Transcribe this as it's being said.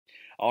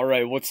All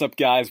right, what's up,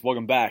 guys?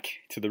 Welcome back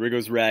to the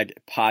Riggo's Rag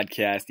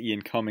podcast.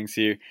 Ian Cummings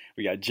here.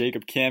 We got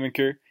Jacob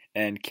Kamenker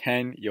and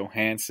Ken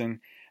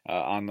Johansson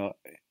on the...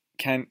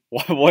 Ken,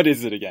 what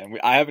is it again?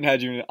 I haven't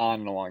had you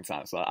on in a long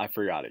time, so I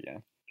forgot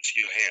again. It's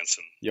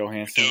Johansson.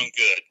 Johansson? You're doing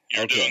good.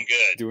 You're doing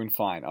good. Doing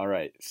fine. All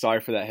right. Sorry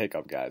for that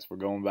hiccup, guys. We're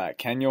going back.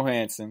 Ken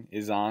Johansson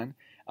is on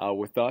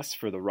with us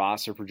for the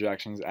roster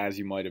projections. As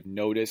you might have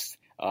noticed,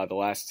 the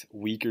last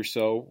week or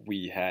so,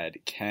 we had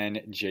Ken,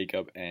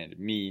 Jacob, and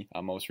me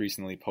most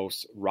recently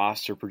post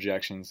roster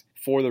projections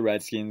for the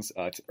Redskins.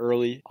 It's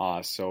early,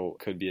 so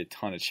could be a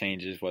ton of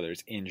changes, whether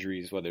it's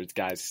injuries, whether it's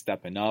guys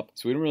stepping up.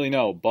 So we don't really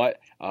know, but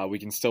we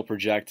can still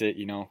project it,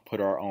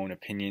 put our own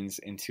opinions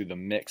into the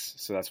mix.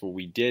 So that's what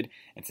we did.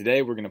 And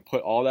today we're going to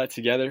put all that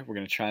together. We're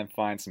going to try and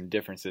find some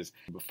differences.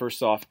 But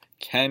first off,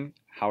 Ken,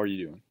 how are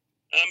you doing?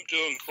 I'm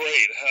doing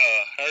great.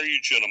 How are you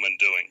gentlemen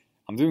doing?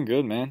 I'm doing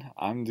good, man.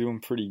 I'm doing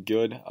pretty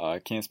good. I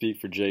can't speak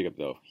for Jacob,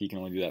 though. He can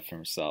only do that for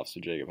himself.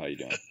 So, Jacob, how you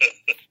doing?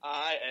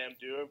 I am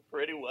doing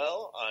pretty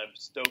well. I'm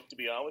stoked to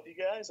be on with you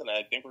guys, and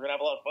I think we're going to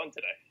have a lot of fun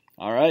today.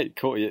 All right,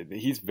 cool. Yeah,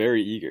 he's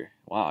very eager.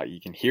 Wow,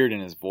 you can hear it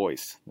in his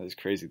voice. That's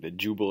crazy, the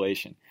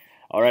jubilation.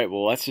 All right,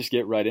 well, let's just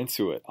get right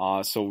into it.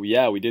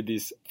 We did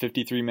these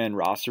 53-man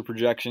roster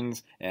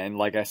projections, and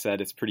like I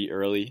said, it's pretty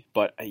early,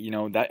 but,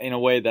 that in a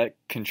way, that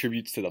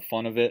contributes to the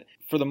fun of it.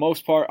 For the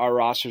most part, our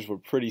rosters were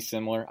pretty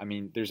similar. I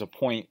mean, there's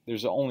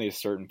only a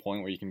certain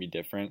point where you can be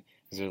different,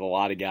 because there's a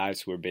lot of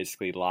guys who are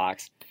basically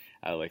locks,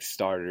 like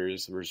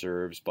starters,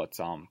 reserves, but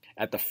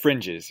at the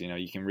fringes,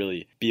 you can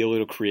really be a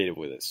little creative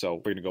with it. So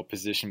we're going to go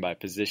position by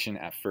position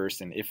at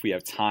first, and if we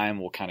have time,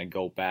 we'll kind of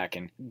go back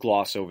and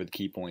gloss over the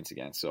key points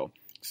again. So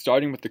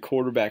starting with the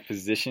quarterback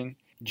position,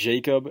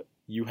 Jacob,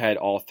 you had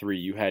all three.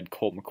 You had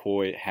Colt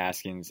McCoy,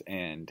 Haskins,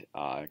 and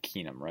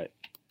Keenum, right?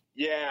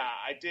 Yeah,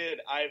 I did.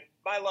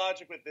 My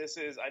logic with this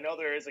is I know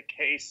there is a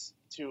case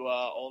to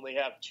only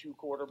have two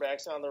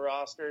quarterbacks on the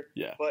roster.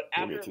 Yeah, but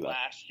we'll after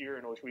last year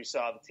in which we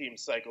saw the team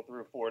cycle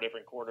through four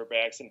different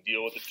quarterbacks and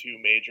deal with the two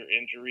major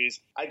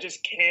injuries, I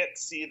just can't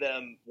see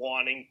them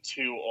wanting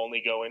to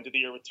only go into the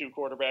year with two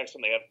quarterbacks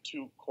when they have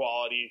two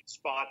quality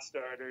spot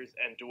starters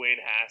and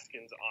Dwayne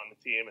Haskins on the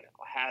team. And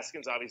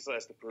Haskins obviously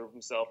has to prove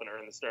himself and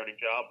earn the starting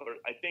job, but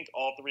I think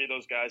all three of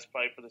those guys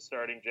fight for the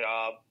starting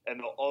job, and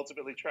they'll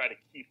ultimately try to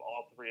keep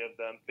all three of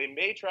them. They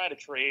may try to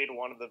trade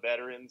one of the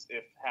veterans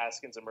if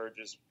Haskins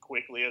emerges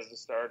quickly as a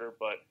starter,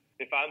 but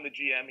if I'm the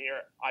GM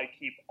here, I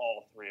keep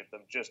all three of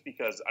them just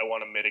because I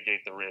want to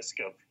mitigate the risk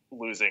of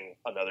losing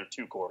another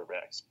two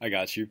quarterbacks. I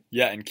got you.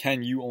 Yeah, and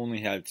Ken, you only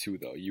had two,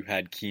 though. You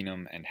had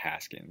Keenum and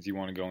Haskins. You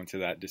want to go into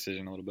that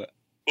decision a little bit?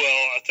 Well,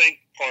 I think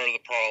part of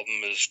the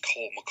problem is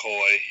Colt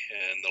McCoy,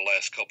 and the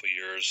last couple of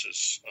years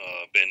has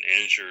been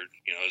injured,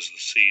 as the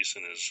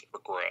season has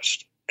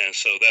progressed. And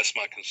so that's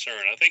my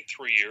concern. I think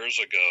 3 years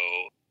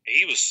ago,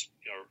 he was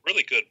a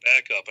really good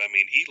backup. I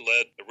mean, he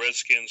led the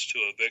Redskins to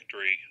a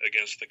victory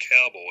against the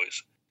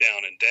Cowboys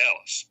down in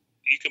Dallas.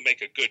 You can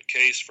make a good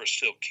case for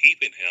still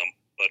keeping him,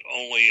 but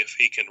only if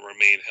he can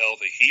remain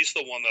healthy. He's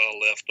the one that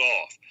I left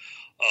off.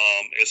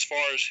 As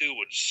far as who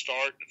would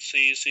start the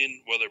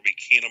season, whether it be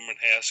Keenum and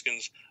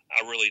Haskins,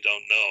 I really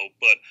don't know.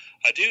 But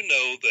I do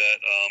know that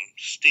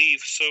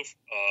Steve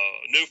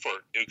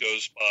Newford, who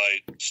goes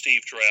by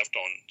Steve Draft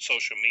on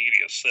social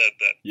media, said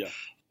that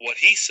what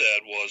he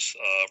said was,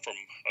 from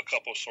a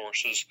couple of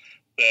sources,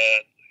 that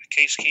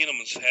Case Keenum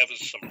is having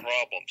some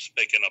problems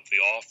picking up the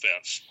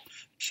offense.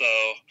 So,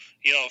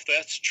 if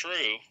that's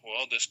true,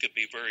 well, this could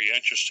be very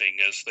interesting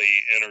as they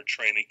enter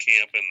training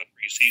camp and the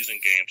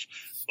preseason games.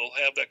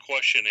 They'll have that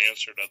question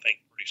answered, I think,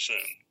 pretty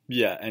soon.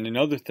 Yeah, and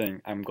another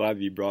thing, I'm glad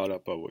that you brought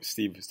up what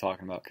Steve was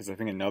talking about, because I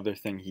think another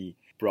thing he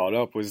brought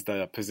up was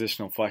the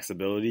positional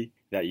flexibility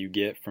that you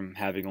get from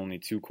having only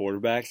two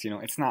quarterbacks.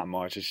 It's not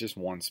much, it's just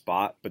one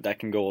spot, but that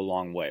can go a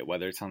long way,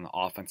 whether it's on the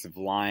offensive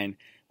line,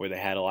 where they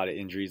had a lot of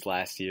injuries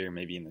last year,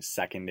 maybe in the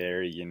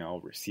secondary,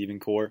 receiving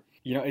core.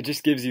 It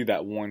just gives you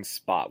that one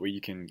spot where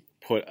you can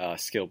put a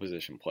skill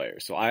position player.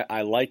 So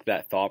I like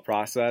that thought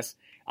process.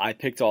 I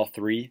picked all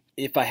three.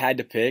 If I had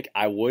to pick,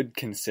 I would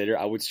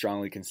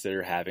strongly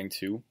consider having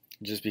two,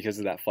 just because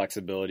of that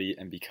flexibility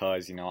and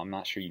because, I'm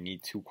not sure you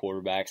need two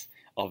quarterbacks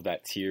of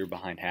that tier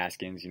behind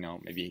Haskins,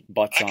 maybe.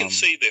 But I can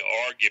see the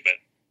argument,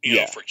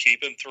 for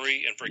keeping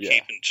three and for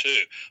keeping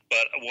two.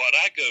 But what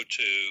I go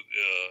to,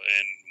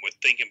 and with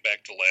thinking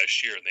back to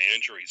last year and the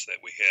injuries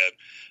that we had,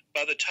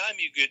 by the time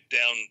you get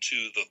down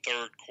to the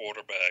third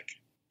quarterback,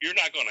 you're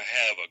not going to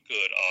have a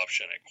good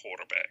option at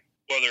quarterback,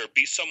 whether it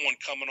be someone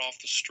coming off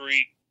the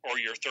street or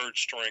your third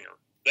stringer.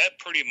 That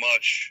pretty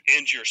much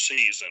ends your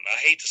season. I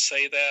hate to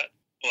say that,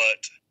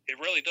 but it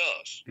really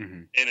does.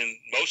 Mm-hmm. And in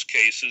most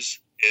cases,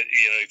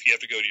 if you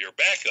have to go to your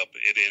backup,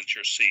 it ends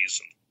your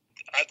season.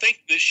 I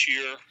think this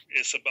year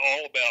it's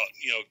all about,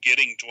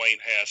 getting Dwayne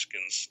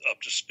Haskins up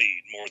to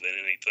speed more than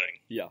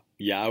anything.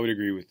 Yeah, I would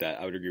agree with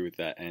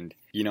that. And,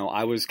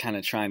 I was kind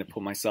of trying to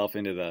put myself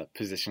into the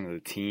position of the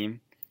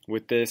team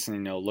with this,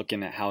 and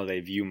looking at how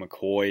they view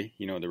McCoy,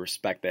 the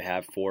respect they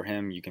have for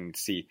him, you can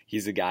see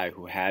he's a guy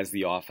who has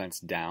the offense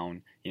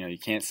down. You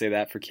can't say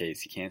that for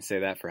Case, you can't say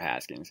that for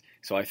Haskins.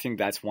 So I think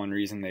that's one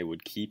reason they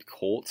would keep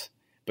Colt.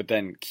 But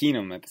then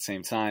Keenum at the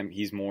same time,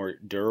 he's more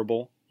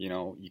durable.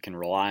 You can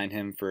rely on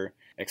him for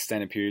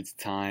extended periods of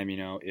time.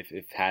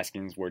 If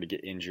Haskins were to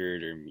get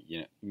injured, or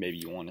maybe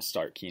you want to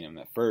start Keenum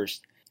at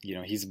first,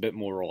 he's a bit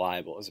more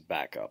reliable as a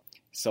backup.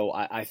 So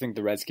I think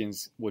the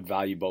Redskins would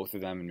value both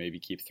of them and maybe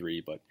keep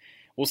 3, but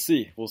we'll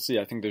see.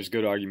 I think there's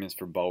good arguments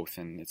for both,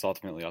 and it's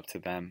ultimately up to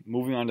them.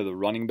 Moving on to the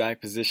running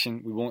back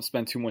position, we won't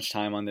spend too much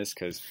time on this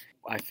because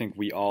I think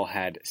we all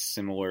had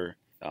similar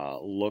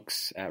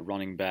looks at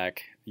running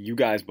back. You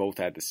guys both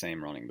had the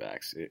same running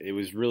backs. It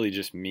was really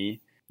just me.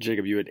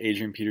 Jacob, you had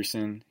Adrian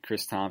Peterson,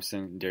 Chris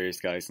Thompson,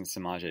 Darius Geis, and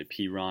Samaje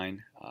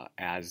Perine,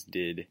 as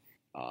did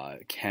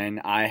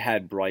Ken. I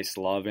had Bryce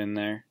Love in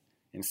there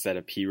instead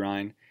of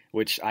Perine,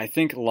 which I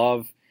think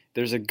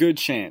there's a good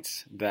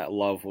chance that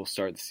Love will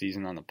start the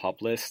season on the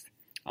PUP list.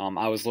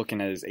 I was looking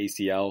at his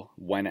ACL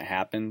when it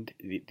happened,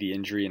 the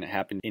injury, and it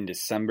happened in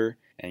December.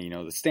 And,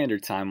 the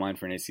standard timeline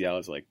for an ACL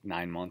is like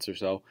 9 months or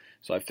so.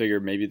 So I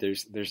figured maybe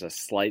there's a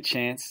slight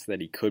chance that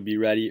he could be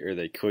ready, or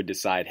they could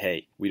decide,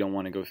 hey, we don't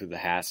want to go through the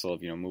hassle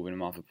of, moving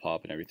him off the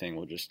PUP and everything.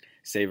 We'll just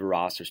save a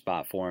roster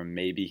spot for him.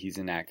 Maybe he's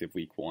inactive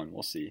week 1.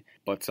 We'll see.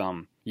 But,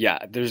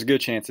 yeah, there's a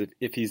good chance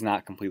if he's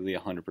not completely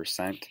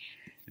 100%,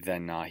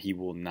 then he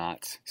will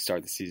not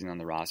start the season on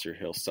the roster.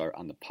 He'll start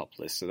on the PUP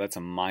list. So that's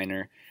a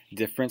minor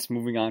difference.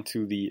 Moving on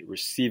to the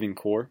receiving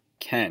core.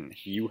 Ken,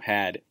 you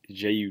had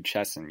J.U.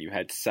 Chesson. You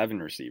had 7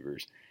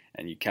 receivers,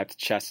 and you kept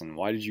Chesson.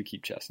 Why did you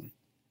keep Chesson?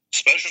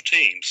 Special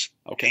teams.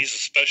 Okay. He's a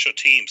special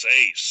teams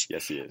ace.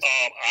 Yes, he is.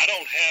 I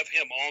don't have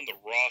him on the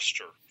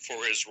roster for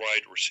his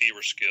wide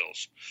receiver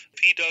skills. If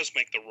he does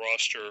make the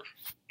roster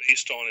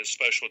based on his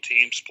special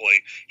teams play,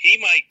 he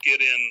might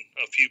get in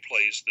a few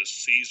plays this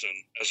season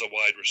as a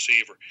wide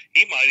receiver.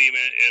 He might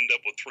even end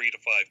up with 3 to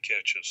 5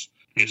 catches.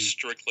 Mm-hmm. It's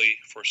strictly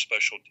for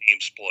special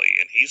teams play,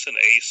 and he's an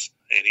ace,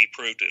 and he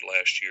proved it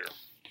last year.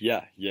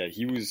 Yeah,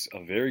 he was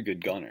a very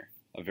good gunner.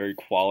 A very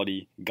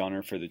quality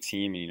gunner for the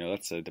team.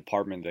 That's a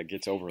department that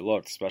gets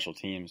overlooked, special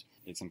teams.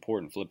 It's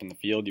important. Flipping the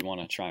field, you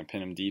want to try and pin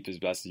them deep as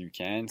best as you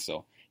can.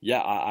 So, yeah,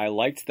 I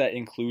liked that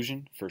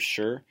inclusion for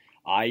sure.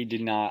 I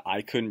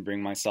couldn't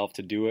bring myself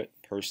to do it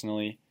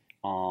personally.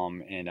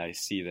 And I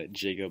see that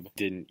Jacob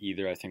didn't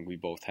either. I think we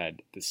both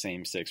had the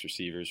same 6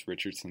 receivers: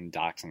 Richardson,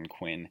 Doxson,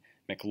 Quinn,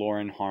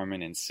 McLaurin,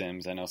 Harmon, and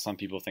Sims. I know some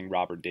people think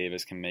Robert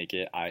Davis can make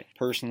it. I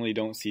personally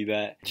don't see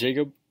that.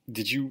 Jacob,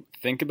 did you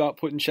think about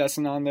putting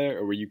Chesson on there,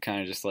 or were you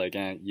kind of just like,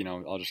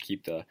 I'll just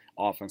keep the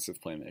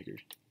offensive playmakers?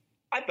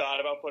 I thought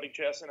about putting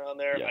Chesson on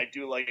there. Yeah. I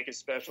do like his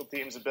special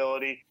teams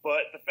ability.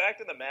 But the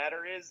fact of the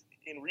matter is,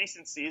 in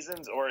recent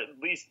seasons, or at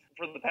least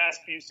for the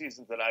past few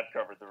seasons that I've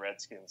covered the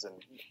Redskins and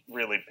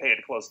really paid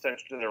close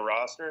attention to their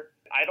roster,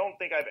 I don't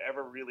think I've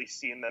ever really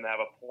seen them have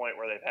a point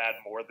where they've had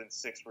more than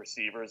 6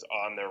 receivers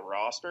on their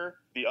roster.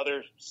 The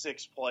other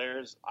 6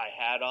 players I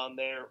had on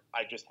there,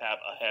 I just have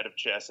ahead of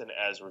Chesson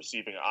as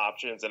receiving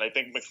options. And I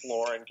think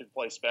McLaurin can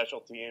play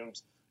special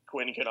teams.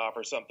 Quinn can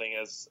offer something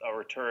as a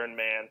return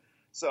man.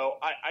 So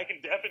I can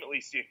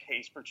definitely see a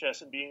case for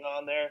Chesson being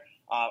on there.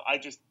 I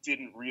just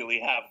didn't really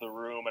have the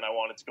room, and I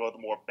wanted to go with a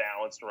more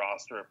balanced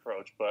roster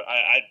approach. But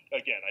I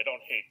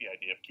don't hate the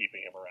idea of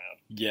keeping him around.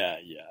 Yeah.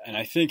 And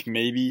I think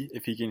maybe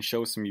if he can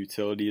show some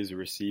utility as a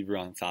receiver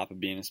on top of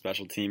being a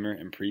special teamer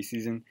in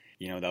preseason,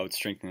 that would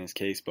strengthen his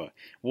case. But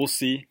we'll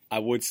see. I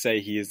would say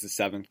he is the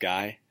 7th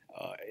guy.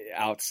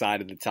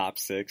 Outside of the top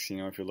 6,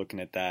 if you're looking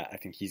at that, I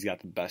think he's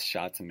got the best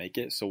shot to make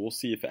it. So we'll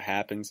see if it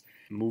happens.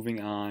 Moving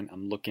on,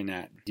 I'm looking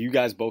at, you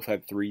guys both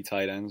had 3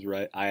 tight ends,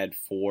 right? I had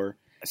 4.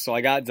 So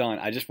I got done.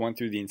 I just went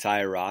through the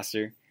entire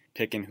roster,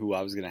 picking who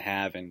I was going to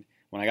have. And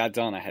when I got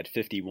done, I had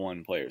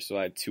 51 players. So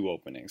I had 2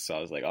 openings. So I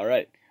was like, all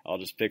right, I'll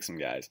just pick some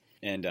guys.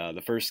 And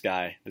the first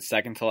guy, the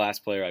second to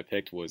last player I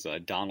picked was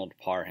Donald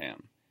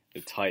Parham, the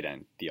tight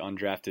end, the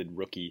undrafted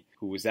rookie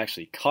who was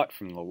actually cut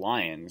from the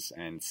Lions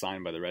and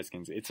signed by the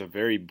Redskins. It's a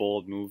very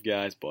bold move,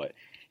 guys, but,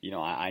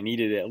 I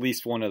needed at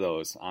least one of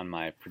those on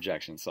my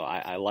projection. So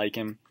I like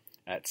him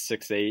at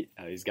 6'8".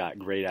 He's got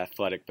great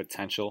athletic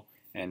potential,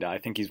 and I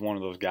think he's one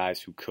of those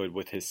guys who could,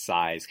 with his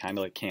size, kind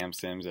of like Cam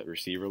Sims at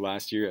receiver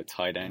last year, at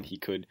tight end, he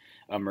could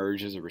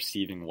emerge as a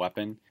receiving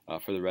weapon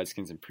for the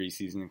Redskins in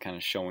preseason, kind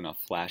of showing off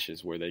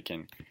flashes where they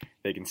can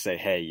say,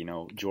 hey,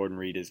 Jordan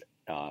Reed is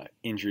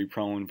injury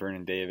prone.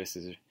 Vernon Davis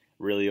is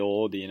really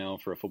old,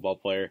 for a football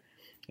player.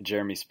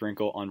 Jeremy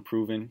Sprinkle,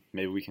 unproven.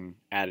 Maybe we can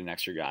add an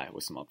extra guy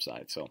with some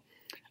upside. So,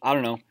 I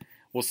don't know.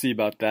 We'll see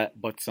about that.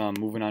 But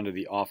moving on to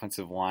the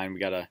offensive line, we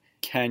got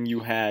Ken, you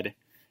had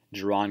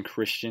Jerron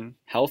Christian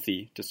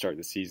healthy to start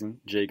the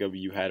season. Jacob,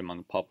 you had him on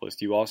the PUP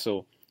list.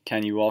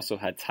 Ken, you also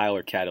had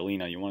Tyler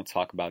Catalina. You want to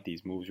talk about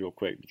these moves real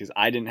quick? Because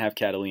I didn't have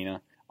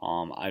Catalina.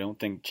 I don't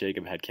think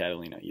Jacob had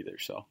Catalina either,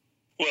 so.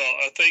 Well,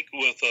 I think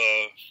with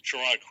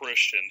Jerron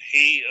Christian,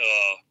 he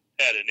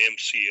had an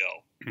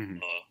MCL. Mm-hmm.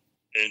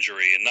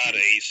 injury and not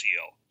an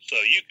ACL. So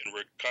you can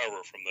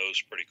recover from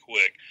those pretty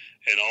quick.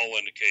 And all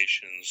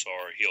indications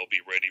are he'll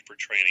be ready for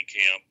training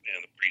camp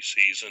and the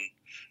preseason.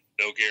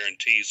 No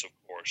guarantees, of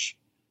course.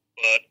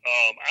 But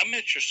I'm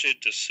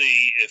interested to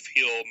see if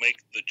he'll make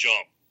the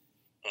jump,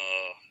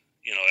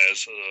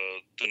 as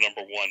the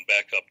number one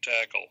backup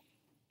tackle.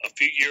 A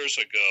few years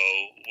ago,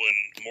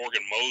 when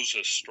Morgan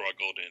Moses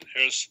struggled in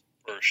his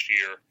first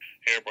year,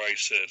 everybody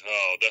said,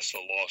 "Oh, that's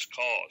a lost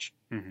cause."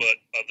 Mm-hmm. But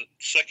the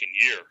second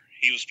year,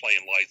 he was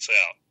playing lights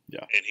out,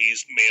 and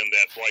he's manned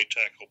that right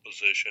tackle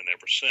position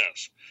ever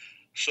since.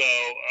 So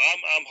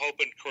I'm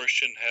hoping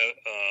Christian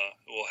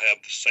will have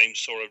the same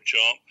sort of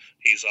jump.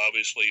 He's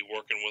obviously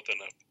working with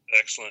an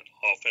excellent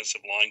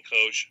offensive line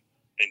coach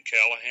in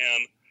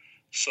Callahan.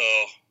 So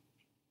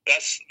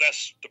that's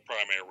the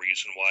primary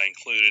reason why I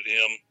included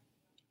him.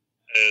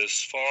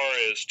 As far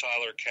as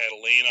Tyler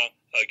Catalina,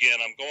 again,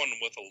 I'm going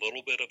with a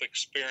little bit of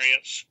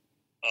experience.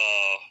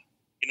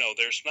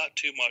 There's not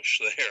too much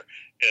there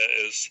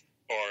as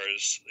far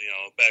as,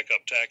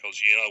 backup tackles.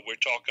 We're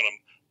talking,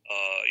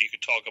 you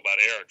could talk about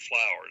Eric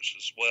Flowers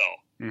as well.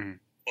 Mm-hmm.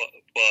 But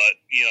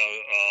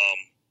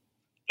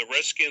the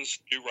Redskins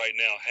do right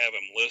now have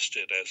him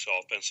listed as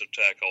offensive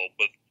tackle,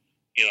 but,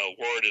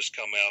 word has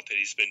come out that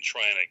he's been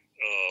trying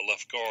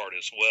left guard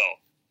as well.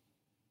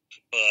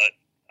 But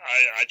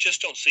I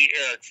just don't see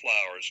Eric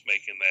Flowers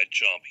making that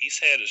jump. He's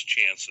had his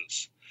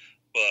chances,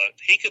 but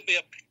he could be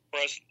a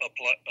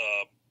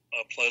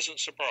pleasant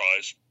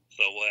surprise,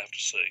 so we'll have to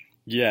see.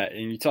 Yeah,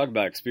 and you talk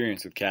about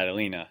experience with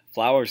Catalina.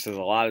 Flowers has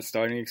a lot of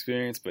starting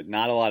experience, but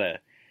not a lot of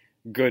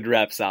good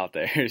reps out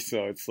there.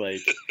 So it's like,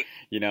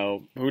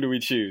 who do we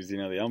choose?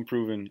 The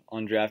unproven,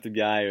 undrafted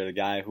guy or the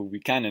guy who we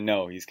kind of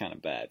know he's kind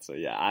of bad. So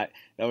yeah,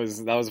 that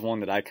was one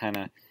that I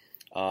kind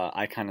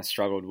of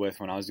struggled with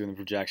when I was doing the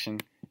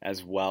projection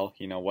as well,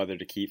 whether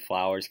to keep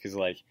Flowers, because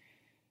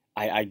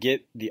I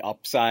get the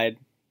upside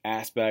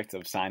aspect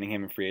of signing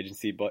him in free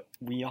agency, but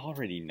we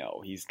already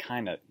know he's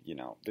kind of,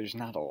 there's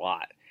not a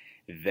lot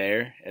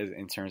there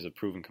in terms of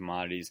proven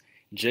commodities.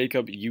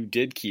 Jacob, you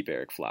did keep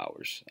Eric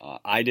Flowers.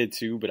 I did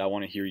too, but I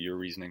want to hear your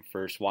reasoning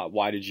first.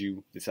 Why did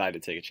you decide to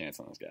take a chance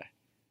on this guy?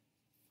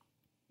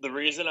 The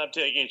reason I'm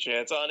taking a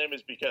chance on him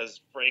is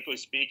because, frankly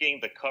speaking,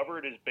 the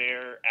cupboard is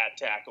bare at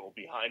tackle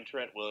behind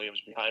Trent Williams,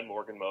 behind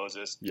Morgan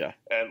Moses. Yeah.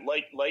 And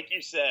like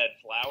you said,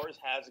 Flowers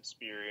has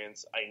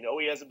experience. I know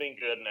he hasn't been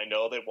good, and I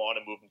know they want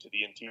to move him to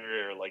the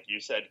interior, like you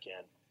said,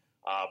 Ken.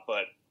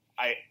 But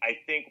I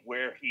think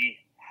where he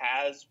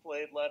has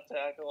played left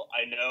tackle,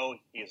 I know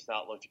he has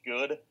not looked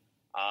good.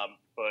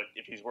 But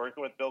if he's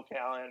working with Bill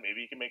Callahan,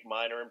 maybe he can make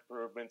minor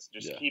improvements.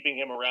 Just keeping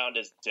him around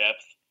his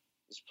depth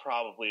is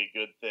probably a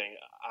good thing.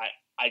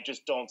 I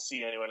just don't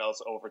see anyone else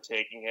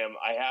overtaking him.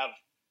 I have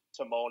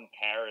Timon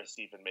Paris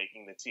even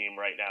making the team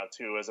right now,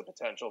 too, as a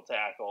potential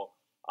tackle.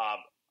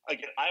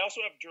 Again, I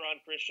also have Geron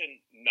Christian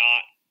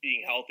not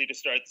being healthy to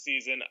start the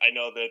season. I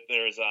know that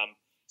there's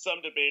some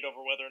debate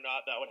over whether or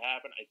not that would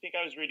happen. I think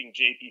I was reading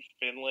J.P.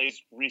 Finlay's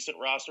recent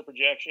roster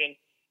projection,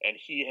 and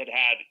he had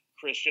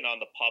Christian on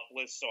the PUP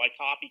list, so I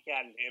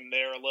copycatted him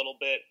there a little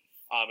bit,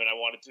 and I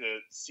wanted to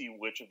see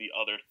which of the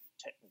other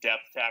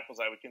depth tackles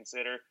I would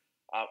consider.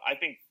 I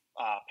think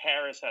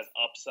Paris has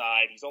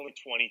upside. He's only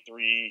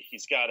 23.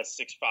 He's got a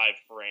 6'5"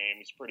 frame.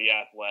 He's pretty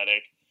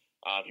athletic.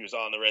 He was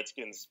on the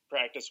Redskins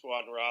practice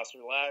squad and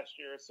roster last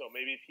year, so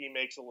maybe if he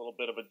makes a little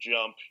bit of a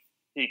jump,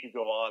 he could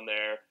go on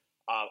there.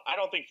 I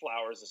don't think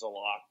Flowers is a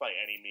lock by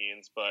any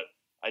means, but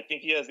I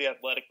think he has the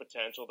athletic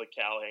potential that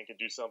Callahan could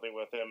do something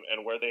with him,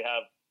 and where they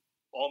have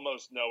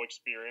almost no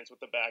experience with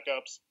the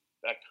backups,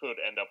 that could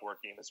end up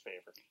working in his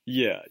favor.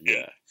 Yeah.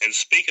 And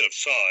speaking of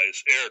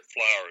size, Eric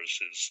Flowers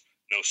is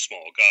no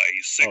small guy.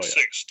 He's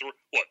 6'6",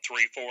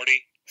 340?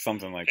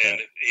 Something like that.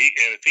 And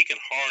if he can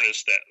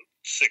harness that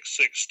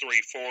 6'6",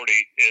 340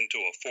 into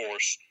a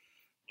force,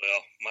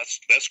 well,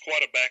 that's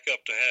quite a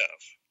backup to have.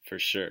 For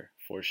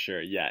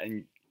sure. Yeah,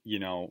 and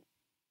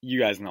you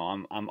guys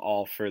know I'm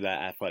all for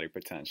that athletic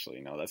potential.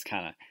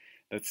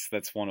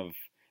 That's one of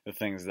the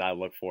things that I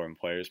look for in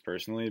players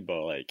personally.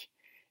 But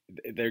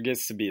there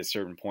gets to be a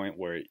certain point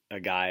where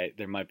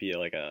there might be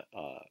a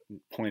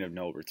point of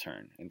no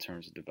return in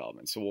terms of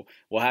development. So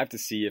we'll have to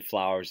see if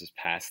Flowers is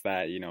past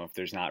that. If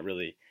there's not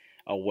really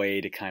a way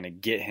to kind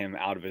of get him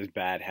out of his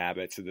bad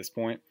habits at this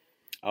point.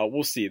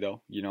 We'll see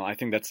though. I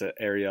think that's an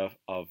area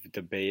of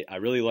debate. I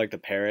really like the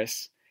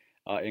Paris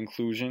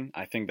inclusion.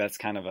 I think that's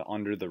kind of an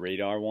under the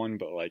radar one,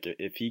 but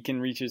if he can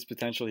reach his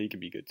potential, he could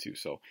be good too.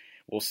 So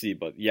we'll see.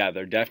 But yeah,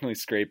 they're definitely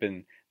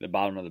scraping the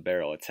bottom of the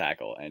barrel at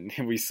tackle, and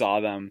we saw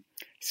them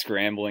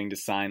scrambling to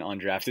sign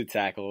undrafted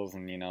tackles,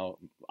 and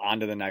on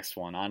to the next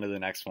one.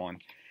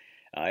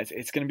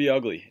 It's going to be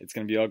ugly. It's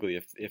going to be ugly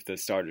if the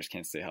starters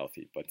can't stay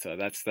healthy. But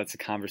that's a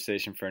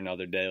conversation for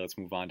another day. Let's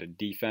move on to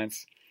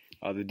defense.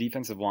 The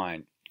defensive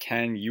line.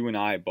 Ken, you and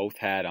I both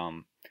had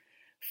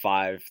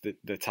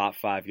the top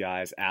five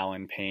guys: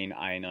 Allen, Payne,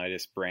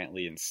 Ioannidis,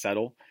 Brantley, and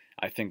Settle.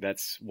 I think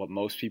that's what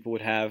most people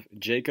would have.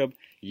 Jacob,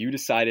 you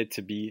decided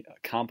to be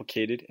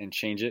complicated and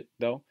change it,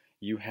 though.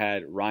 You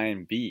had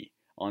Ryan B.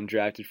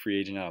 undrafted free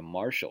agent out of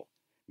Marshall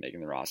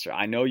making the roster.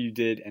 I know you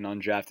did an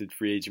undrafted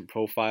free agent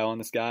profile on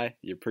this guy.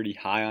 You're pretty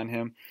high on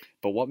him.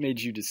 But what made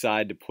you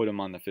decide to put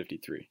him on the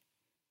 53?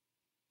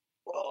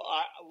 Well,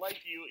 like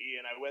you,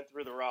 Ian, I went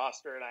through the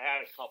roster and I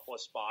had a couple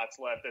of spots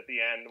left at the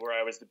end where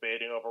I was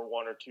debating over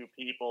one or two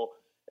people.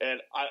 And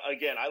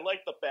I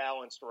like the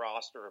balanced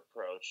roster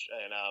approach.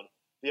 And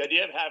the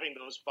idea of having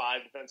those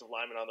 5 defensive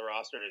linemen on the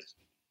roster is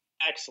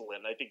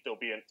excellent. I think they'll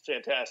be a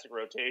fantastic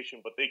rotation,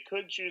 but they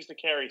could choose to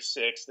carry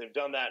 6. They've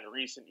done that in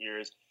recent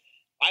years.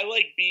 I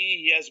like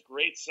B. He has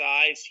great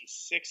size.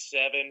 He's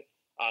 6'7".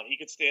 He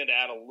could stand to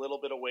add a little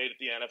bit of weight at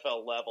the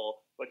NFL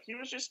level, but he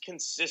was just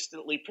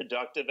consistently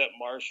productive at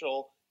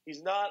Marshall.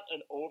 He's not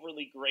an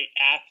overly great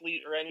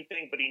athlete or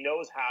anything, but he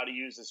knows how to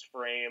use his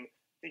frame.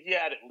 I think he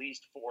had at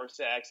least 4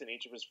 sacks in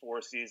each of his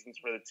 4 seasons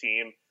for the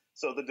team.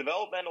 So the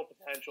developmental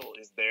potential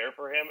is there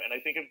for him, and I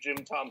think if Jim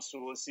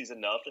Tomsula sees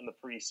enough in the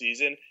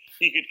preseason,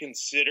 he could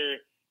consider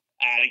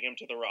adding him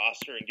to the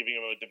roster and giving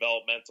him a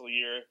developmental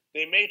year.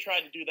 They may try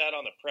to do that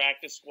on the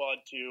practice squad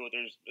too.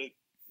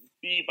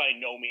 B by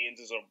no means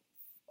is a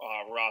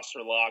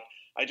roster lock.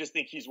 I just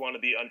think he's one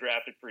of the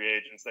undrafted free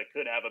agents that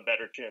could have a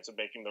better chance of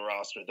making the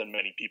roster than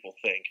many people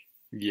think.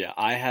 Yeah,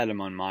 I had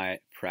him on my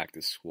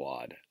practice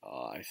squad.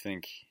 I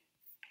think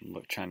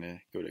I'm trying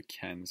to go to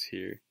Ken's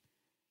here.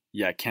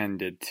 Yeah, Ken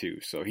did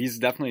too. So he's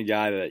definitely a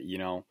guy that,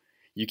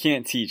 you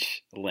can't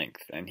teach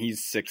length, and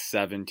he's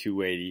 6'7",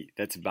 280.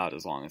 That's about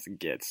as long as it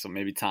gets. So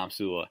maybe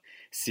Tomsula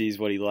sees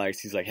what he likes.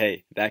 He's like,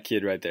 hey, that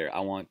kid right there, I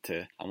want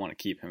to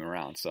keep him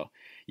around. So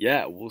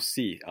yeah, we'll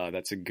see.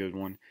 That's a good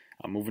one.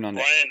 Moving on to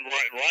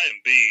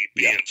Ryan B.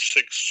 being 6'7",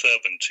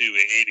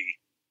 280,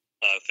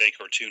 I think,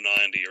 or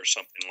 290 or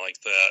something like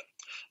that,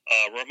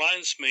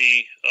 reminds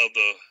me of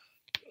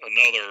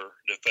another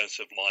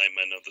defensive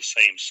lineman of the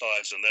same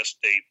size, and that's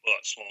Dave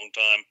Butts,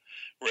 longtime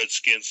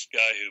Redskins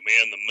guy who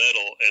manned the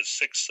middle at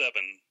 6'7",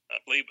 I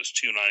believe was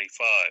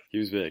 295. He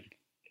was big.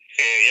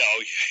 Yeah,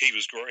 he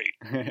was great.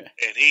 and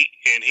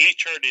he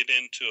turned it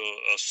into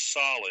a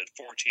solid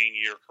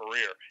 14-year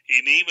career.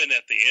 And even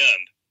at the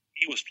end,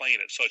 he was playing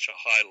at such a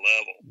high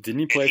level. Didn't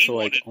he play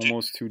for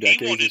almost 2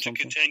 decades or something? He wanted to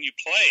continue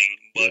playing,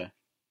 but,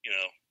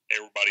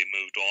 everybody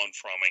moved on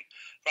from him.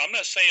 I'm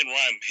not saying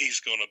Ryan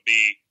B's going to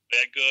be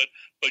that good,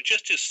 but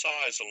just his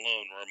size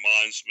alone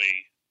reminds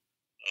me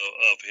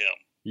of him.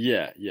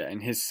 Yeah,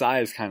 and his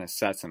size kind of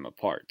sets him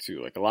apart,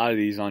 too. Like, a lot of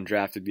these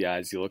undrafted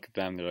guys, you look at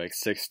them, they're like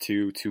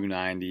 6'2",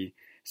 290,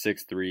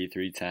 6'3",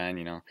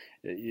 310,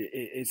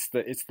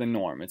 It's the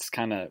norm. It's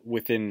kind of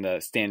within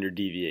the standard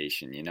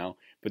deviation,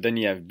 But then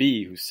you have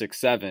B, who's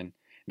 6'7".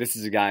 This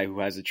is a guy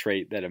who has a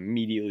trait that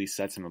immediately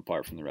sets him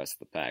apart from the rest of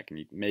the pack,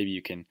 and maybe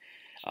you can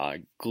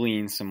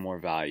glean some more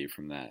value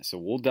from that. So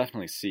we'll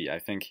definitely see. I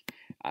think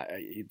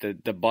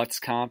the Butts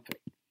comp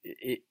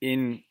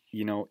in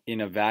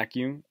a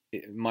vacuum,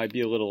 it might be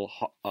a little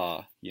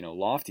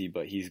lofty,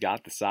 but he's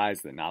got the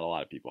size that not a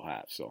lot of people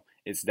have. So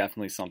it's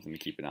definitely something to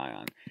keep an eye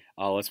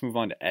on. Let's move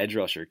on to edge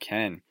rusher.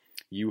 Ken,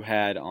 you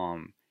had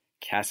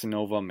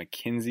Casanova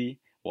McKenzie,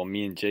 while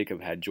me and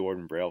Jacob had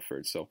Jordan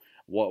Brailford. So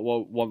what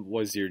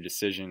was your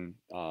decision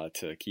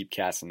to keep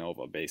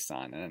Casanova based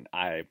on? And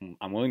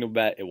I'm willing to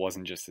bet it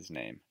wasn't just his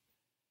name.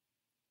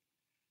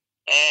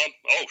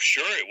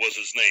 Sure, it was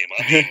his name.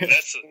 I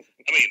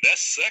mean,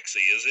 that's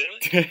sexy, isn't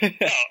it?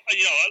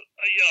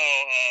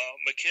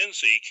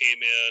 McKenzie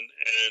came in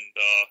and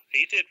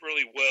he did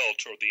really well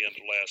toward the end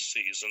of last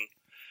season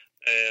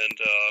and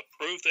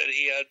proved that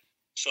he had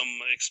some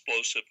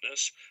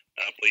explosiveness.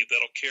 I believe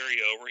that'll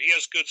carry over. He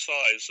has good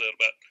size,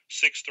 about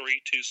 6'3",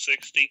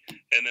 260,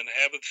 and then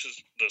having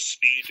the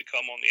speed to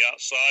come on the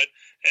outside.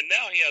 And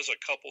now he has a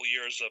couple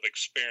years of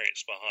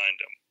experience behind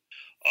him.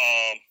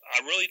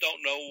 I really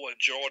don't know what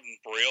Jordan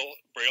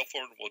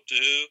Brailford will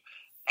do.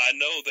 I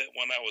know that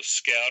when I was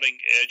scouting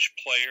edge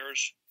players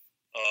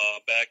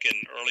back in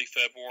early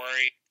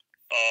February,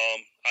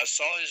 I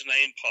saw his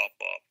name pop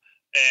up,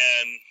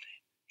 and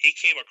he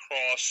came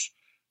across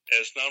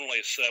as not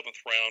only a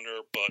 7th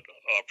rounder, but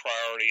a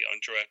priority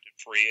undrafted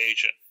free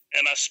agent.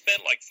 And I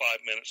spent like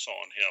 5 minutes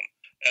on him.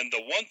 And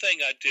the one thing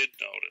I did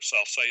notice,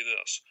 I'll say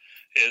this,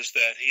 is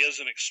that he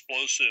has an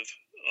explosive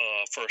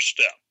first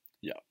step.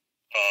 Yeah.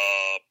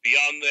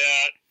 Beyond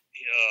that,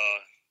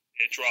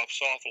 it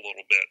drops off a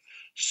little bit.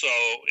 So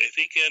if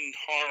he can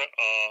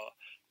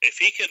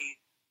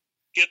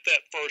get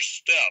that first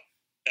step,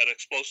 that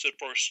explosive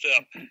first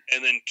step,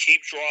 and then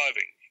keep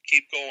driving,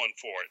 keep going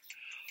for it,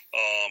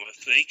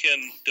 if he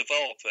can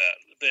develop that,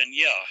 then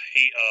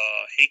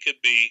he could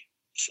be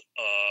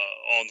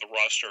on the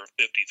roster of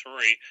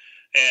 53.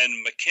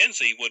 And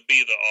McKenzie would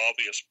be the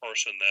obvious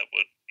person that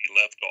would be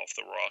left off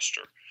the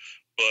roster.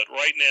 But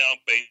right now,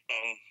 based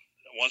on,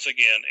 once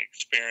again,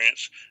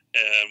 experience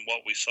and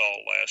what we saw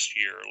last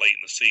year, late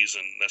in the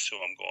season, that's who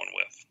I'm going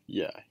with.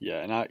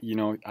 Yeah, and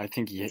I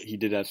think he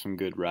did have some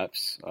good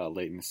reps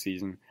late in the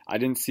season. I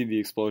didn't see the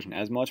explosion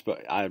as much,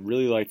 but I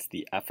really liked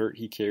the effort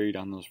he carried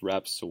on those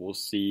reps. So we'll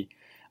see.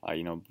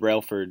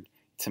 Brailford,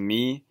 to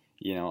me,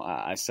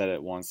 I said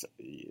it once.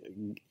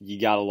 You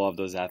gotta love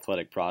those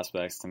athletic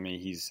prospects. To me,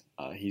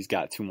 he's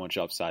got too much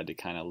upside to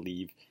kind of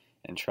leave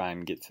and try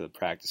and get to the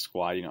practice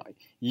squad.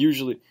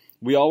 Usually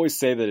we always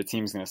say that a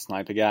team's gonna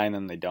snipe a guy and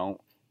then they don't,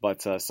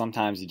 but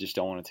sometimes you just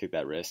don't want to take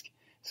that risk.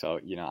 So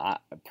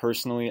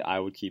I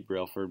would keep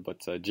Brailford. But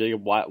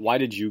Jacob, why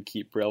did you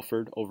keep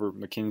Brailford over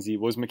McKenzie?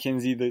 Was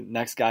McKenzie the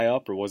next guy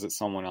up, or was it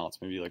someone else?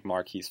 Maybe like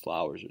Marquise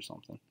Flowers or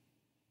something.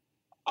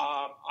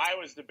 I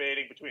was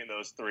debating between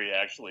those three,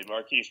 actually.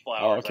 Marquise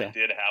Flowers okay. I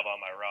did have on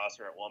my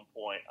roster at one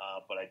point,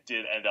 but I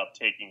did end up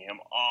taking him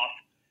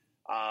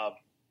off.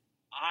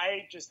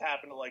 I just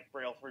happen to like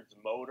Brailford's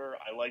motor.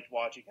 I liked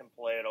watching him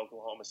play at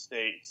Oklahoma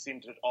State. He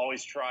seemed to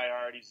always try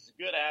hard. He's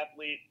a good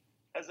athlete,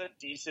 has a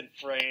decent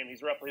frame.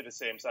 He's roughly the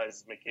same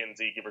size as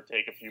McKenzie, give or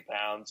take a few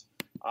pounds.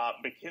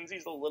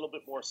 McKenzie's a little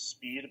bit more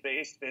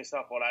speed-based based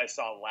off what I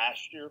saw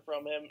last year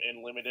from him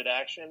in limited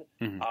action,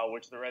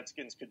 which the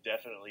Redskins could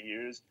definitely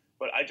use.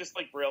 But I just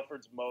like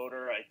Brailford's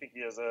motor. I think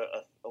he has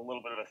a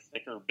little bit of a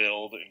thicker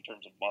build in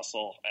terms of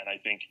muscle, and I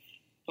think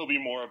he'll be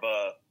more of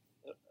a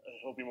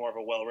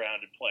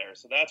well-rounded player.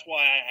 So that's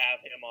why I have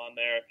him on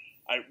there.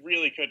 I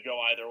really could go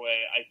either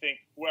way. I think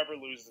whoever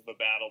loses the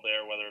battle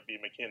there, whether it be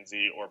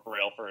McKenzie or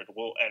Brailford,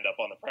 will end up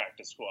on the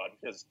practice squad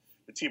because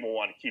the team will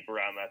want to keep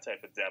around that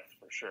type of depth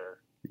for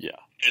sure.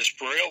 Yeah. Is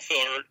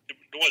Brailford,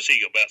 was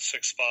he about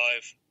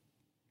 6'5"?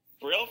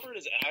 Brailford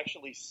is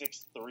actually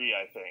 6'3",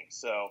 I think.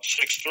 So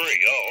 6'3",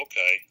 oh,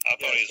 okay. I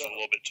thought he was a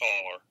little bit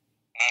taller.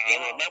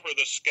 I remember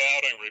the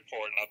scouting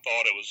report, and I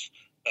thought it was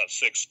about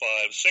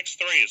 6'5".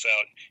 6'3" is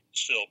out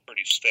still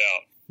pretty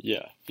stout.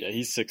 Yeah,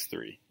 he's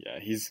 6'3". Yeah,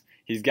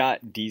 he's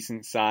got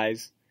decent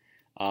size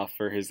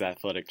for his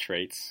athletic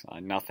traits.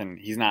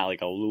 He's not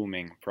like a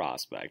looming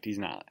prospect. He's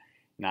not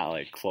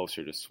like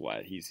closer to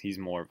Sweat. He's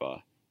more of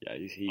a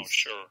he's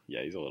sure.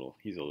 Yeah, he's a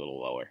little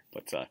lower.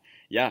 But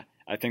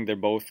I think they're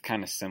both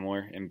kind of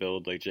similar in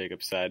build, like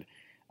Jacob said.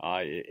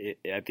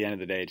 At the end of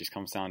the day, it just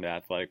comes down to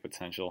athletic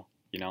potential,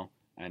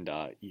 And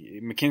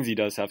McKenzie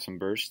does have some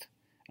burst.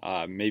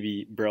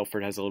 Maybe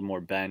Brailford has a little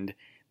more bend,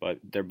 but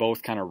they're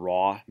both kind of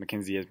raw.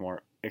 McKenzie has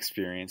more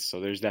experience, so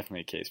there's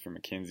definitely a case for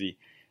McKenzie.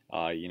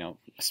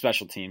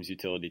 Special teams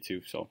utility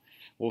too. So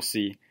we'll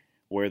see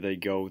where they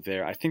go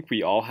there. I think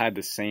we all had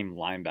the same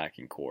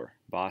linebacking core: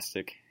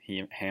 Bostic,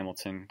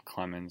 Hamilton,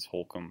 Clemens,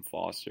 Holcomb,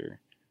 Foster.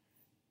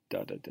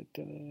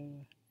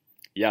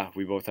 Yeah,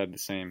 we both had the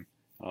same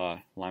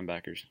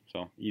linebackers.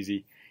 So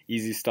easy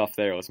stuff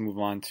there. Let's move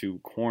on to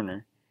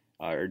corner.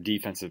 Or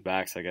defensive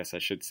backs, I guess I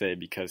should say,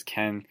 because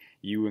Ken,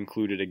 you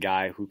included a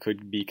guy who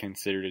could be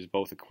considered as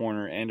both a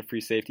corner and a free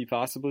safety,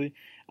 possibly.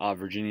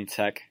 Virginia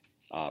Tech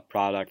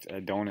product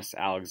Adonis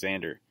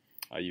Alexander.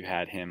 You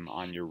had him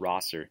on your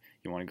roster.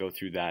 You want to go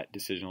through that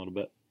decision a little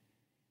bit?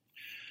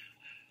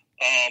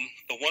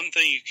 The one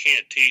thing you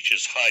can't teach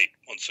is height,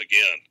 once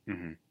again.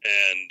 Mm-hmm.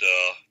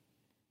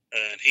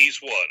 And he's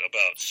what,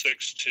 about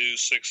 6'2",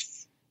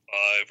 6'5",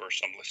 or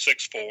something,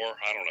 6'4",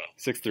 I don't know.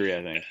 6'3",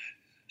 I think.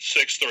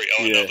 6'3".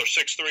 Oh, yeah. Another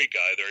 6'3"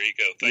 guy. There you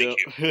go. Thank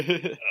you.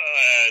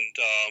 And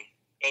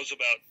goes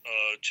about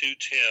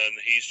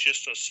 210. He's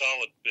just a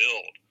solid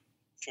build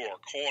for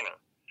a corner.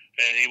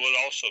 And he would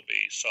also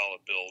be solid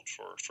build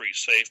for free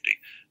safety.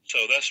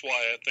 So that's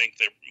why I think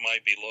they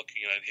might be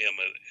looking at him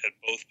at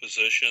both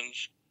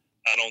positions.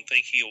 I don't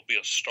think he'll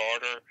be a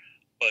starter,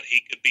 but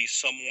he could be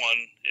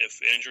someone, if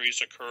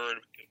injuries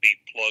occurred, could be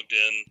plugged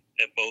in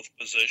at both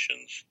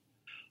positions.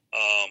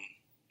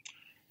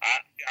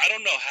 I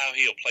don't know how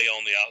he'll play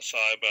on the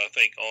outside, but I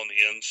think on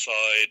the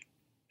inside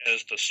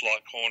as the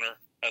slot corner,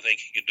 I think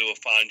he can do a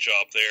fine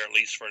job there, at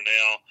least for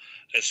now.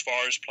 As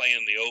far as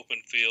playing the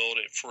open field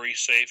at free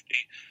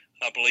safety,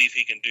 I believe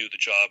he can do the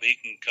job. He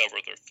can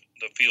cover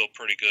the field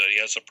pretty good. He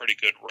has a pretty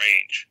good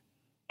range.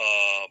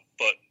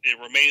 But it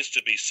remains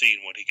to be seen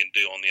what he can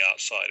do on the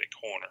outside at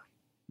corner.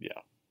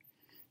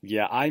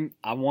 Yeah,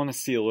 I want to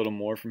see a little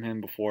more from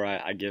him before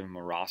I give him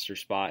a roster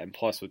spot. And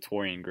plus, with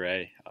Torian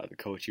Gray, the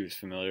coach he was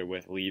familiar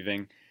with,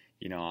 leaving,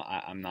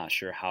 I'm not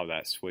sure how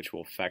that switch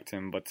will affect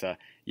him. But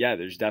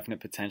there's definite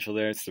potential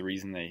there. It's the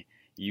reason they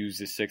used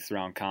the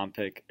 6th-round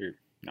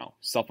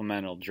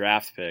supplemental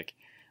draft pick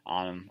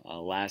on him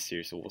last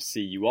year. So we'll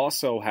see. You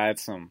also had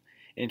some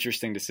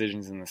interesting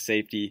decisions in the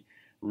safety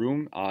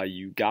room.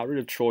 You got rid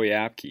of Troy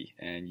Apke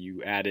and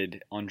you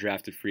added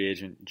undrafted free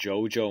agent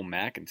JoJo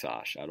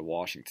McIntosh out of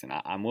Washington.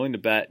 I'm willing to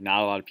bet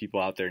not a lot of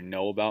people out there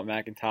know about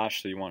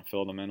McIntosh, so you want to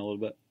fill them in a little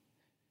bit?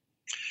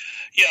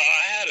 Yeah,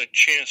 I had a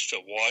chance to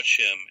watch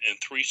him in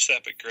three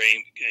separate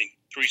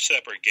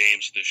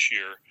games this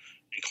year,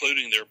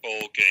 including their bowl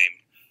game,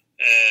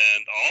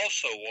 and I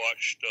also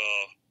watched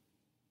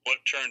what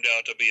turned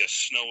out to be a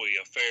snowy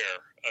affair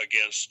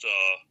against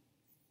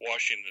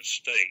Washington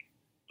State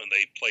when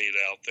they played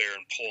out there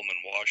in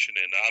Pullman,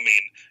 Washington. I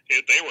mean,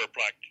 they were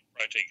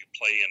practically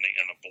playing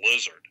in a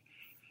blizzard,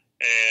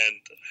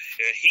 and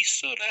he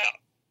stood out.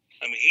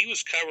 I mean, he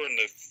was covering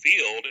the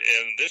field,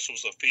 and this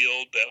was a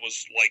field that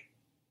was like,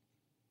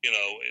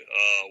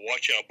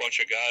 watching a bunch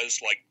of guys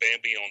like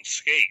Bambi on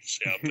skates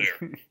out there.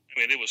 I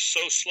mean, it was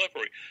so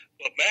slippery.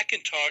 But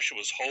McIntosh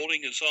was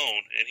holding his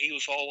own, and he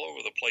was all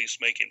over the place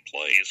making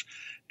plays.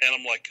 And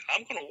I'm like,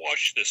 I'm going to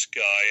watch this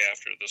guy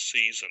after the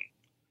season.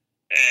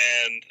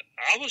 And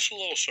I was a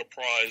little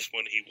surprised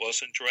when he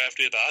wasn't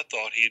drafted. I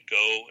thought he'd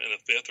go in the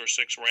 5th or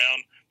 6th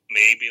round,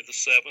 maybe the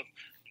 7th.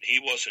 He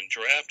wasn't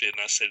drafted,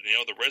 and I said,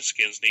 the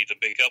Redskins need to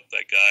pick up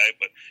that guy,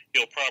 but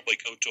he'll probably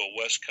go to a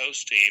West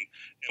Coast team.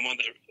 And when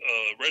the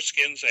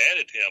Redskins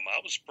added him,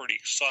 I was pretty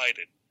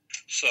excited.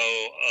 So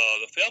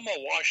the film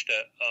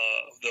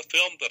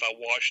that I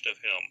watched of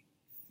him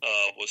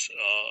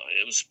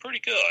was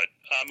pretty good.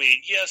 I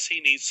mean, yes,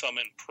 he needs some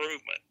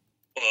improvement,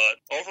 but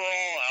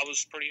overall, I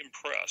was pretty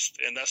impressed,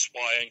 and that's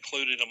why I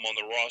included him on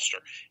the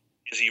roster.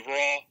 Is he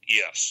raw?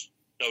 Yes,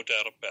 no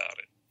doubt about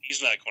it.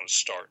 He's not going to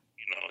start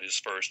his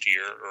first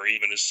year or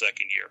even his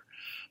second year.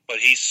 But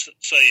is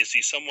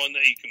he someone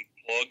that you can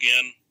plug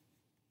in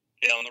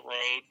down the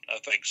road? I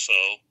think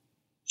so.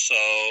 So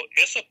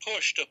it's a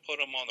push to put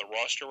him on the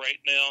roster right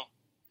now.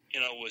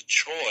 With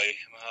Troy,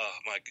 oh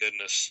my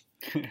goodness.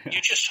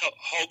 You just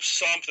hope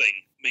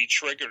something be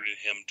triggered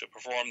in him to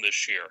perform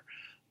this year.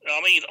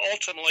 I mean,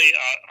 ultimately,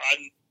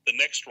 the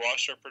next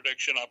roster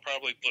prediction, I'll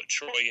probably put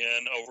Troy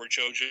in over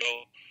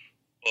JoJo,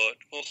 but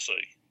we'll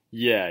see.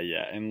 Yeah,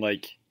 and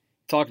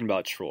talking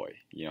about Troy,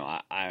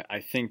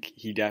 I think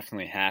he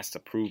definitely has to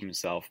prove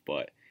himself.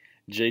 But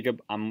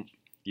Jacob,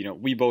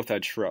 we both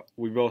had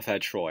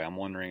Troy. I'm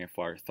wondering if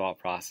our thought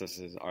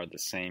processes are the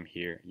same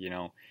here.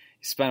 You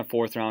spent a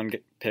 4th round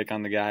pick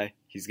on the guy.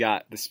 He's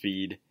got the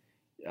speed.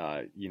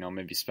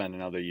 Maybe spend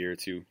another year or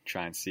two,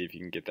 try and see if you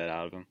can get that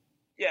out of him.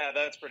 Yeah,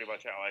 that's pretty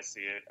much how I see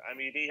it. I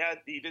mean, he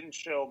didn't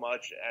show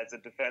much as a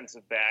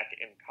defensive back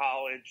in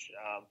college.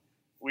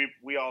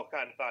 We all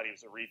kind of thought he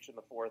was a reach in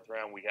the 4th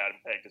round. We had him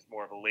pegged as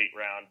more of a late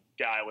round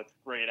guy with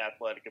great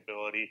athletic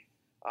ability.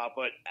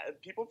 But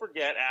people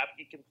forget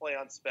Apke can play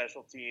on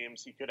special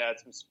teams. He could add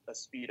a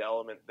speed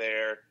element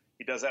there.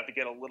 He does have to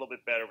get a little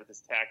bit better with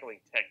his tackling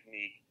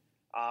technique.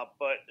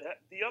 But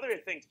the other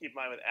thing to keep in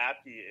mind with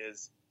Apke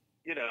is,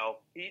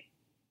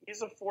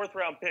 he's a 4th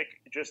round pick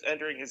just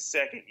entering his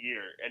 2nd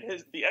year.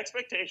 And the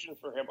expectations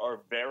for him are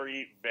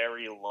very,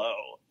 very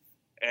low.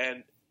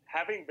 And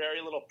having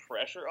very little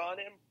pressure on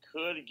him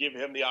could give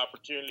him the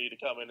opportunity to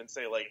come in and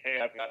say, hey,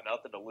 I've got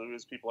nothing to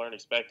lose. People aren't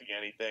expecting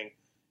anything.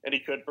 And he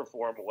could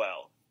perform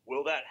well.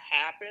 Will that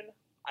happen?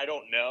 I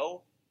don't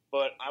know.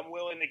 But I'm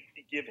willing to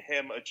give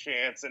him a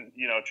chance and,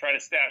 try to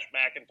stash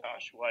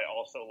McIntosh, who I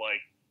also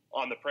like,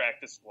 on the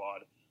practice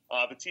squad.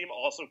 The team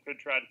also could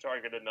try to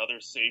target another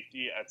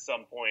safety at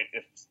some point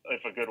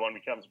if a good one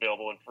becomes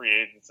available in free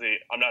agency.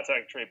 I'm not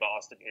talking Trey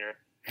Boston here.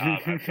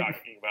 I'm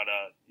talking about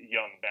a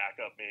young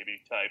backup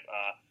maybe type.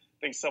 I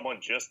think someone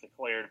just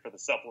declared for the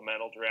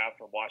supplemental draft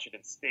from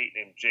Washington State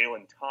named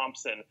Jalen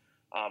Thompson.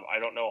 I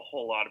don't know a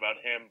whole lot about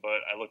him,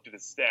 but I looked at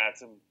his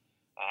stats and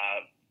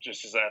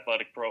just his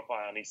athletic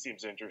profile, and he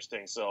seems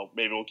interesting. So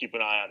maybe we'll keep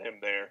an eye on him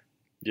there.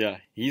 Yeah,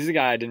 he's a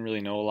guy I didn't really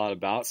know a lot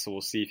about, so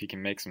we'll see if he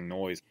can make some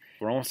noise.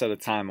 We're almost out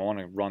of time. I want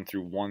to run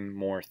through one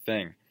more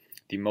thing.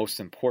 The most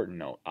important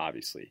note,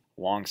 obviously,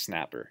 long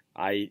snapper.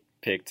 I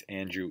picked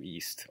Andrew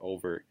East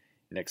over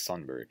Nick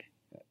Sundberg,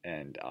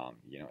 and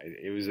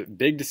it was a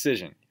big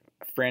decision.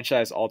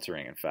 Franchise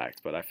altering, in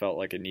fact, but I felt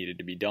like it needed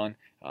to be done.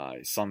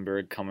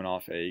 Sundberg coming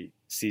off a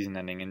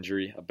season-ending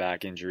injury, a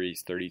back injury.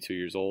 He's 32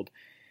 years old.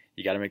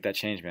 You got to make that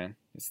change, man.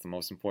 It's the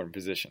most important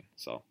position.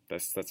 So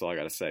that's all I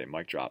got to say.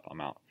 Mic drop. I'm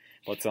out.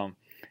 But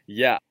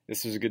yeah,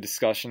 this was a good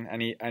discussion.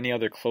 Any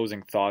other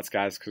closing thoughts,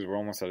 guys? Because we're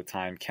almost out of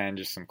time. Ken,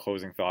 just some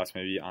closing thoughts,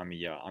 maybe on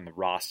the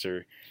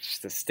roster,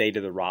 just the state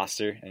of the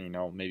roster, and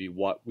maybe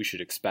what we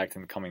should expect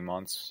in the coming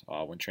months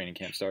when training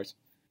camp starts.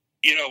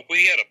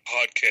 We had a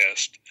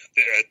podcast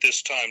at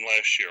this time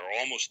last year,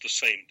 almost the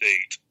same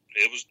date.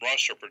 It was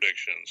roster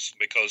predictions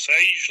because I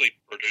usually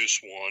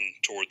produce one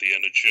toward the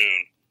end of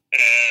June.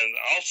 And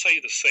I'll say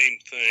the same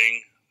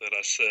thing that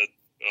I said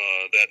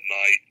that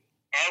night.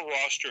 Our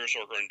rosters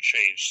are going to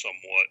change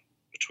somewhat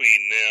between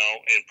now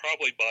and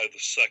probably by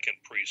the second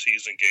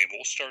preseason game.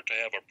 We'll start to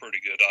have a pretty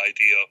good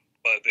idea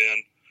by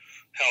then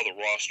how the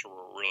roster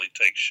will really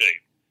take shape.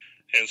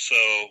 And so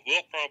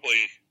we'll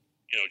probably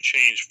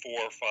change 4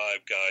 or 5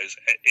 guys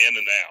in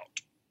and out.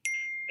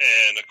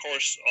 And, of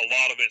course, a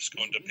lot of it's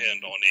going to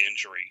depend on the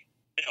injury.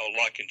 A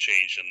lot can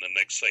change in the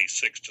next, say,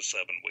 6 to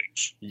 7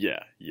 weeks.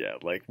 Yeah.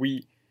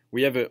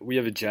 We have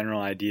a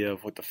general idea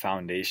of what the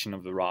foundation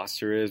of the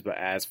roster is, but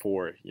as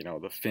for,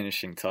 the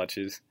finishing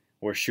touches,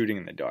 we're shooting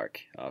in the dark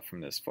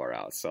from this far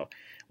out. So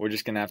we're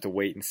just going to have to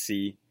wait and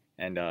see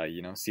and,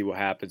 see what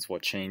happens,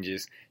 what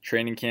changes.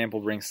 Training camp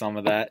will bring some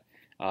of that,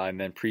 and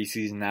then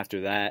preseason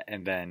after that,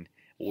 and then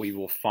we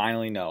will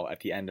finally know at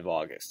the end of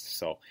August.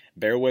 So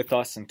bear with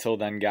us until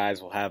then,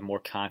 guys. We'll have more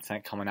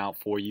content coming out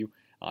for you,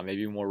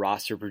 maybe more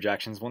roster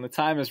projections when the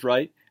time is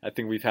right. I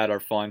think we've had our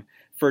fun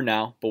for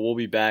now, but we'll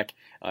be back.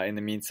 In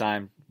the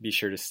meantime, be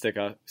sure to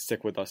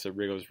stick with us at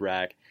Rigo's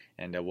Rag,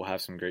 and we'll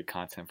have some great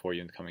content for you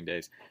in the coming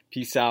days.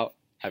 Peace out.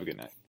 Have a good night.